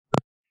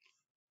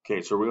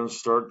Okay, so we're going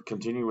to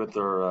continue with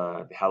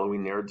our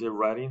Halloween narrative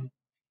writing.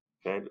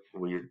 Okay,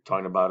 we're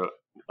talking about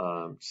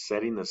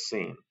setting the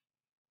scene.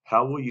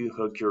 How will you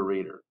hook your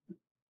reader?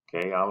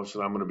 Okay,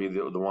 obviously I'm going to be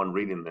the one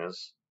reading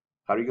this.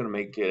 How are you going to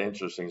make it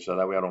interesting so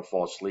that way I don't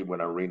fall asleep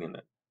when I'm reading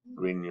it,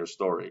 reading your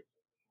story?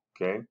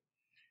 Okay,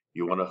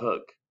 you want to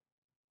hook.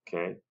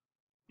 Okay,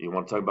 you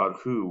want to talk about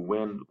who,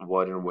 when,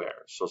 what, and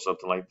where. So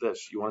something like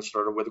this. You want to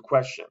start it with a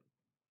question.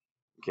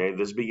 Okay,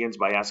 this begins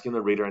by asking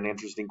the reader an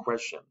interesting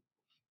question.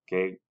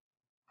 Okay,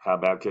 how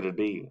bad could it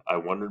be? I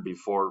wondered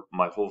before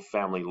my whole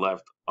family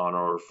left on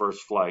our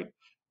first flight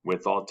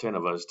with all 10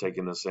 of us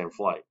taking the same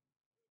flight.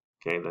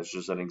 Okay, that's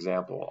just an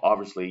example.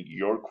 Obviously,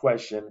 your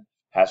question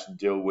has to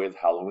deal with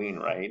Halloween,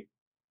 right?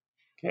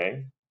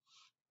 Okay,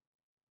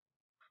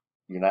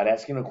 you're not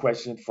asking a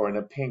question for an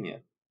opinion.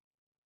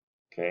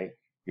 Okay,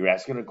 you're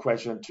asking a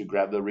question to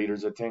grab the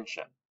reader's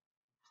attention.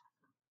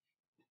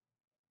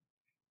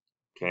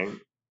 Okay,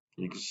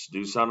 you can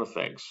do sound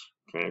effects.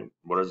 Okay,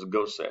 what does the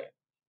ghost say?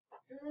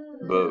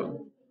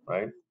 Boo,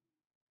 right?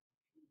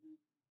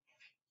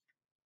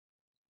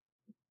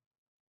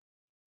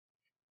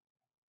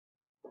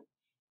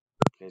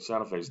 Okay,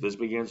 sound effects. This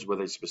begins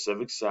with a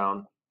specific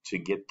sound to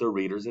get the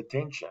reader's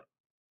attention.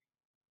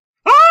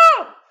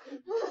 Ah!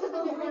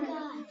 Oh my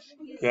gosh.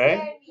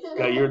 Okay,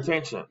 got your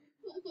attention.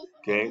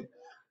 Okay,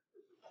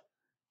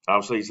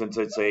 obviously, since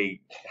it's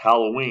a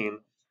Halloween,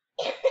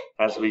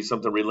 has to be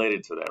something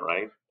related to that,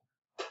 right?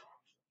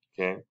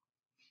 Okay.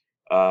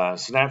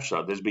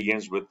 Snapshot. This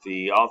begins with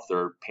the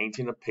author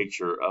painting a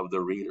picture of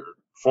the reader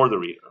for the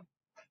reader.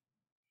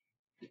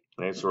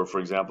 Okay, so, for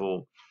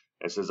example,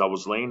 it says, I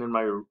was laying in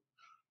my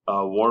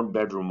warm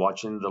bedroom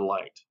watching the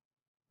light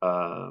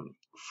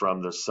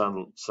from the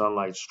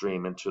sunlight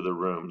stream into the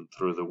room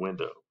through the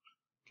window.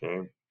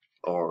 Okay.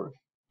 Or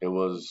it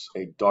was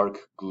a dark,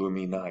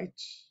 gloomy night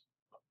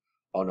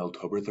on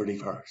October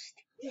 31st.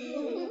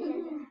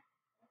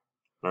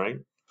 All right.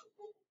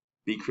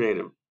 Be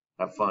creative.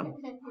 Have fun.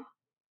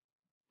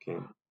 Okay.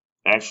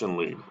 Action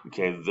lead.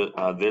 Okay.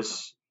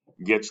 This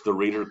gets the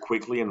reader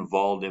quickly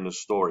involved in the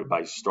story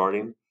by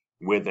starting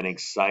with an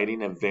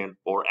exciting event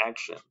or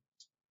action.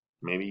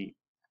 Maybe,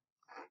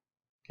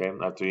 okay,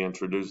 after you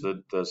introduce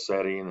the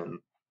setting and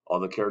all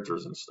the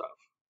characters and stuff.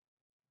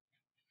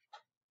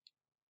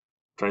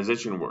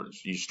 Transition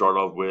words. You start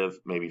off with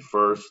maybe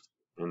first,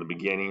 in the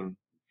beginning.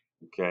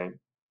 Okay.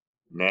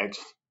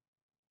 Next.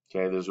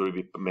 Okay. This would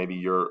be maybe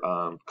your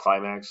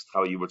climax,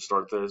 how you would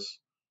start this,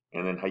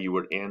 and then how you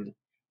would end.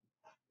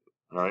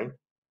 All right.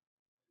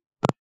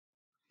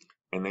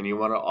 And then you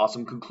want an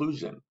awesome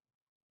conclusion.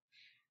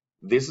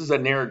 This is a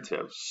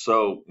narrative.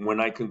 So when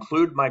I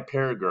conclude my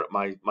paragraph,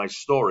 my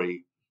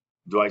story,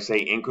 do I say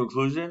in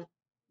conclusion?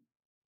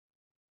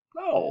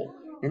 No,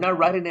 you're not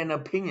writing an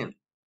opinion.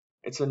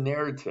 It's a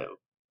narrative.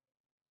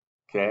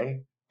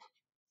 Okay.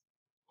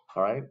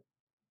 All right.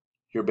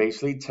 You're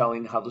basically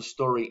telling how the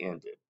story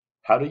ended.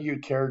 How did your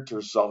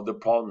characters solve the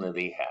problem that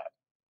they had?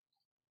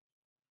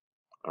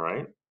 All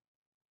right.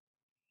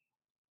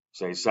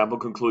 Say sample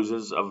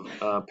conclusions of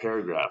a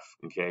paragraph.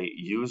 Okay.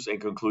 Use a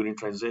concluding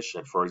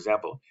transition. For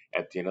example,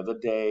 at the end of the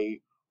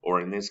day,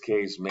 or in this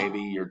case, maybe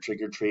you're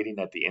trick or treating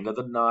at the end of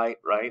the night,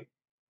 right?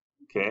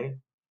 Okay.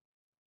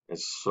 And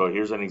so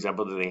here's an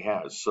example that they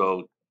have.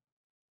 So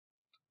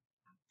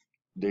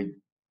they,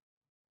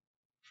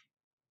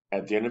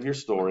 at the end of your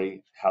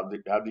story, how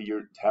did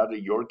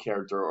your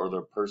character or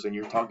the person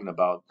you're talking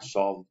about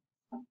solve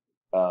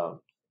uh,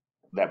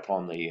 that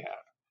problem that you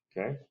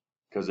had? Okay.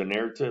 Because the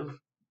narrative,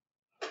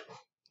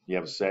 you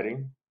have a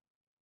setting,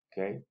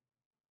 okay,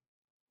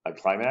 a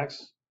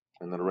climax,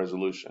 and then a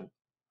resolution.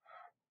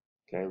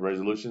 Okay,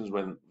 resolutions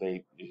when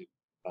they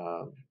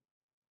um,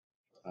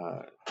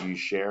 you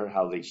share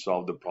how they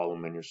solve the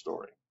problem in your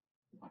story.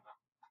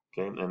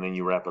 Okay, and then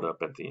you wrap it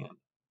up at the end.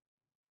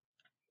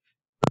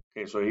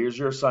 Okay, so here's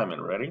your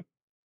assignment. Ready?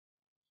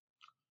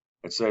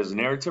 It says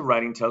narrative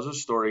writing tells a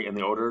story in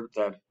the order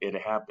that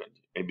it happened.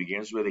 It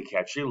begins with a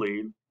catchy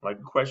lead, like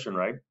a question,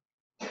 right?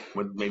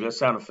 With maybe a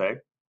sound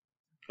effect.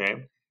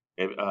 Okay,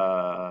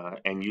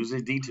 and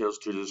uses details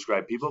to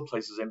describe people,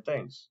 places, and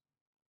things.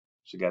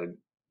 So you got to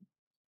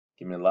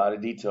give me a lot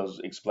of details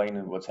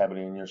explaining what's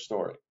happening in your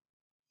story.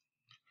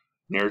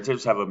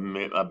 Narratives have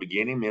a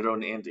beginning, middle,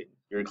 and ending.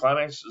 Your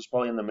climax is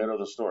probably in the middle of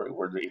the story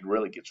where it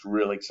really gets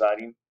really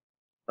exciting,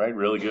 right?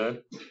 Really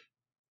good.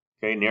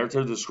 Okay,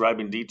 narrative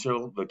describe in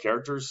detail the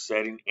characters,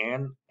 setting,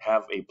 and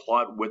have a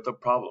plot with a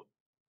problem.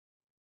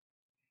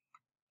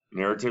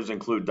 Narratives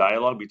include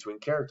dialogue between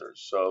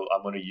characters. So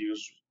I'm going to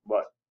use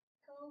what?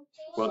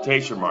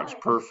 Quotation marks.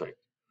 Perfect.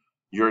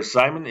 Your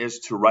assignment is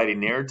to write a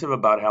narrative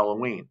about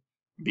Halloween.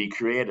 Be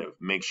creative.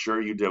 Make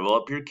sure you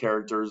develop your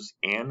characters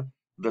and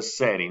the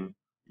setting.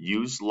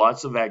 Use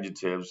lots of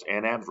adjectives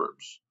and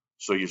adverbs.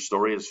 So your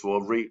story is full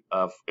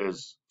of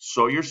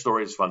so your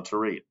story is fun to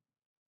read.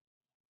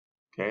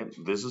 Okay,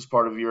 this is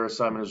part of your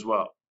assignment as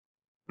well.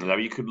 Now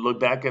you could look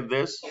back at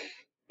this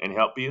and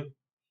help you,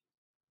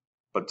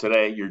 but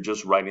today you're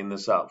just writing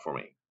this out for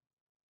me.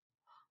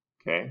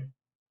 Okay.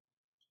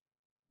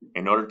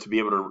 In order to be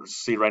able to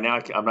see right now,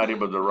 I'm not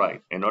able to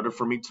write. In order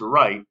for me to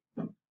write,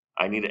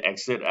 I need to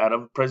exit out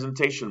of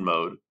presentation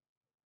mode,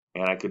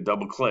 and I could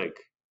double click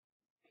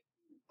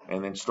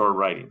and then start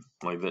writing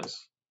like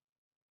this.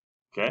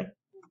 Okay?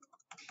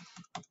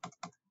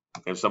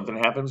 If something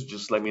happens,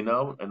 just let me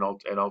know, and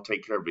I'll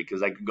take care of it,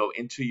 because I can go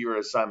into your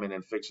assignment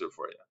and fix it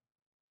for you.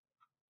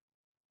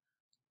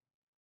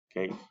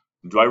 Okay?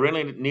 Do I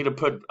really need to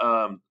put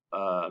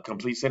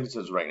complete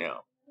sentences right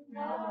now?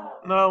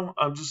 No,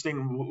 I'm just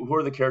thinking, who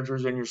are the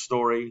characters in your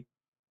story?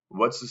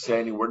 What's the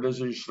setting? Where does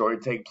your story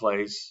take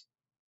place?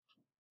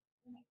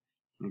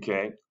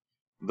 Okay.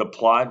 The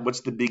plot,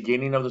 what's the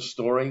beginning of the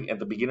story? At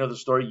the beginning of the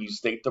story, you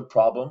state the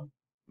problem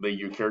that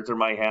your character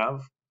might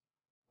have.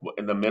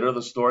 In the middle of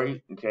the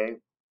story, okay,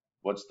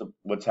 what's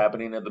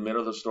happening at the middle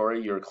of the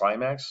story, your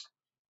climax.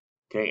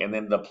 Okay, and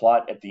then the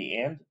plot at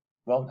the end.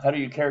 Well, how do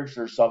your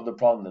characters solve the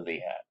problem that they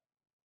had?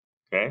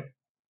 Okay?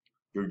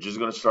 You're just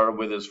going to start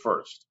with this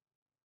first.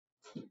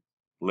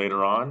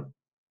 Later on,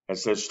 it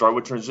says start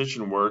with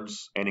transition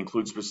words and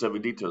include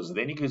specific details.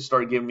 Then you can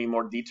start giving me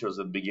more details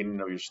at the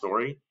beginning of your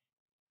story,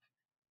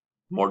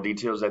 more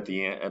details at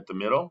the end, at the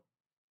middle,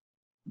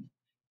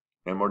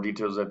 and more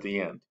details at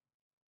the end.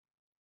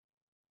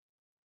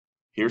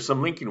 Here's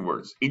some linking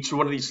words. Each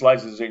one of these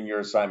slides is in your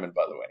assignment,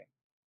 by the way.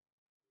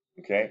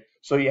 Okay,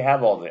 so you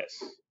have all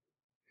this.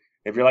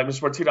 If you're like, Ms.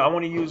 Martita, I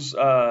want to use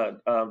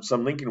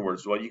some linking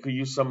words. Well, you could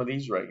use some of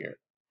these right here.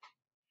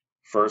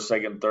 First,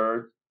 second,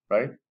 third,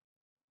 right?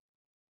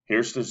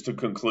 Here's just to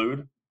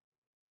conclude.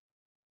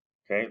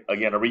 Okay,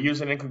 again, are we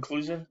using in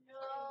conclusion?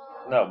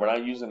 No, we're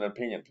not using an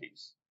opinion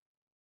piece.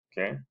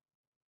 Okay.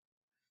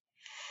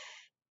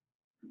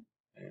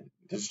 And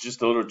this is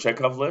just a little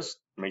checkoff list.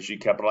 Make sure you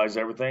capitalize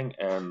everything.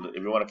 And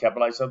if you want to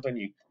capitalize something,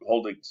 you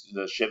hold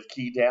the shift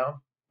key down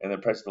and then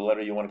press the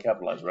letter you want to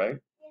capitalize, right?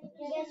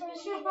 Yes,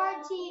 Mr.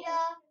 Martita.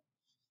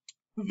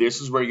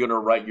 This is where you're going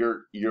to write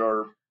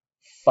your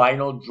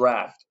final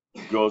draft.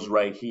 Goes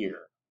right here.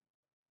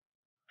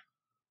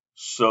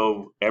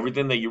 So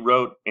everything that you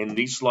wrote in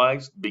these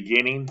slides,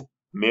 beginning,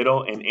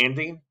 middle, and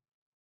ending,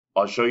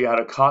 I'll show you how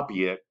to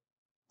copy it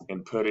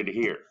and put it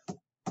here.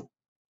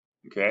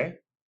 Okay?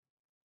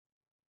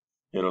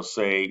 It'll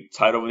say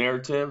title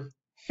narrative.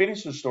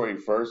 Finish the story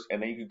first,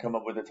 and then you can come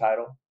up with a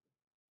title.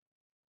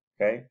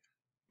 Okay?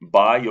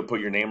 By, you'll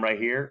put your name right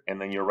here,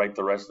 and then you'll write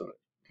the rest of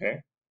it.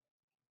 Okay?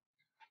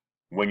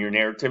 When your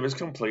narrative is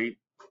complete,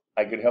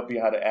 I could help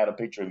you how to add a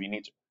picture if you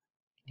need to.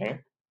 Okay?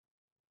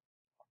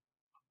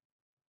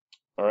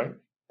 All right?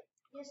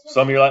 Yes,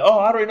 Some of you are like, oh,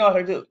 I already know how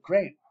to do it.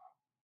 Great.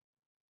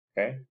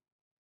 Okay?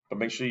 But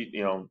make sure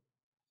you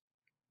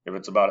if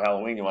it's about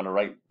Halloween, you want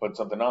to put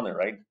something on there,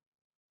 right?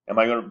 Am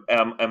I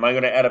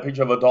gonna add a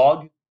picture of a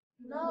dog?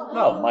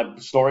 No, my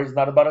story is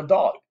not about a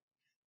dog.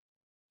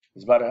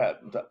 It's about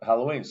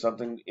Halloween,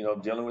 something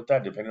dealing with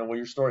that, depending on what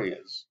your story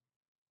is.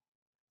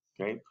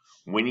 Okay.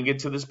 When you get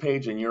to this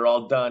page and you're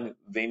all done,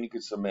 then you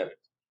can submit it,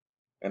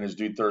 and it's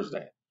due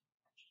Thursday.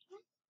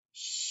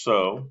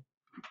 So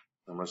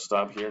I'm gonna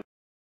stop here.